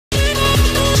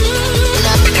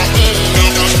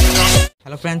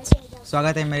Hello friends,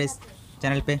 स्वागत है मेरे इस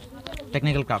चैनल पे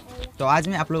टेक्निकल क्राफ्ट। तो आज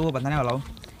मैं आप लोगों को बताने वाला हूँ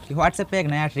कि व्हाट्सएप पे एक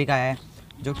नया ट्रिक आया है,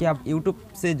 जो कि आप यूट्यूब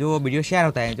से जो वीडियो शेयर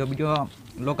होता है, जो वीडियो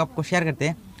लोग आपको शेयर करते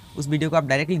हैं, उस वीडियो को आप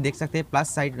डायरेक्टली देख सकते हैं।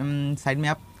 प्लस साइड में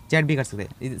आप चैट भी कर सकते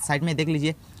हैं। साइड में देख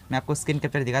लीजिए, मैं आपको स्क्रीन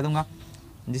कैप्चर दिखा दूँगा,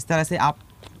 जिस तरह से आप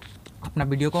अपना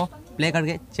वीडियो को प्ले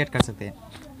करके चैट कर सकते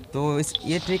हैं। तो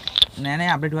ये ट्रिक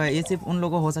नया अपडेट हुआ है। ये सिर्फ उन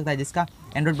लोगों को हो सकता है जिसका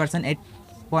एंड्रॉयड वर्जन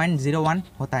 8.01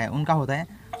 होता है, उनका होता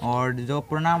है, और जो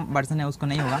पुराना वर्जन है उसको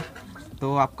नहीं होगा।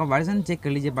 तो आपका वर्जन चेक कर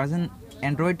लीजिए, वर्जन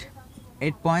एंड्रॉयड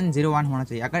 8.01 होना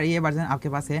चाहिए। अगर ये वर्जन आपके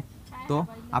पास है तो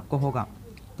आपको होगा।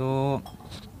 तो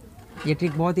ये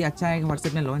ट्रिक बहुत ही अच्छा है,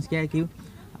 व्हाट्सएप ने लॉन्च किया है। कि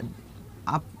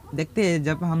आप देखते हैं,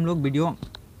 जब हम लोग वीडियो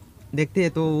देखते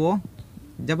हैं तो वो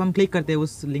जब हम क्लिक करते हैं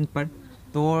उस लिंक पर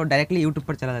तो डायरेक्टली यूट्यूब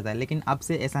पर चला जाता है, लेकिन अब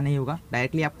से ऐसा नहीं होगा।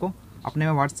 डायरेक्टली आपको अपने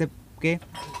में व्हाट्सएप के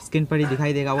स्क्रीन पर ही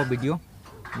दिखाई देगा वो वीडियो,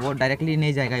 वो डायरेक्टली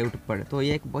नहीं जाएगा यूट्यूब पर। तो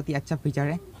ये एक बहुत ही अच्छा फीचर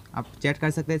है। आप चैट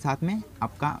कर सकते हैं, साथ में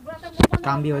आपका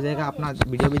काम भी हो जाएगा, अपना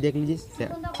वीडियो भी देख लीजिए,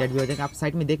 चैट भी हो जाएगा। आप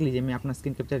साइड में देख लीजिए, मैं अपना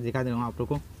स्क्रीन कैप्चर दिखा दूँगा आप लोग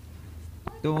को।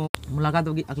 तो मुलाकात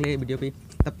होगी अगले वीडियो पे।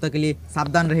 तब तक के लिए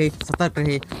सावधान रहे, सतर्क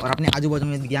रहे और अपने आजू बाजू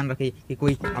में ध्यान रखे कि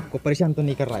कोई आपको परेशान तो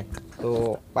नहीं कर रहा है।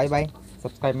 तो bye bye,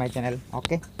 subscribe my channel.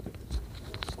 Okay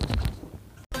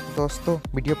दोस्तों,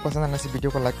 वीडियो पसंद आने से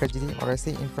वीडियो को लाइक कर दीजिए और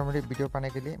ऐसे ही इन्फॉर्मेटिव वीडियो पाने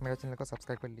के लिए मेरे चैनल को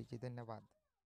सब्सक्राइब कर लीजिए। धन्यवाद।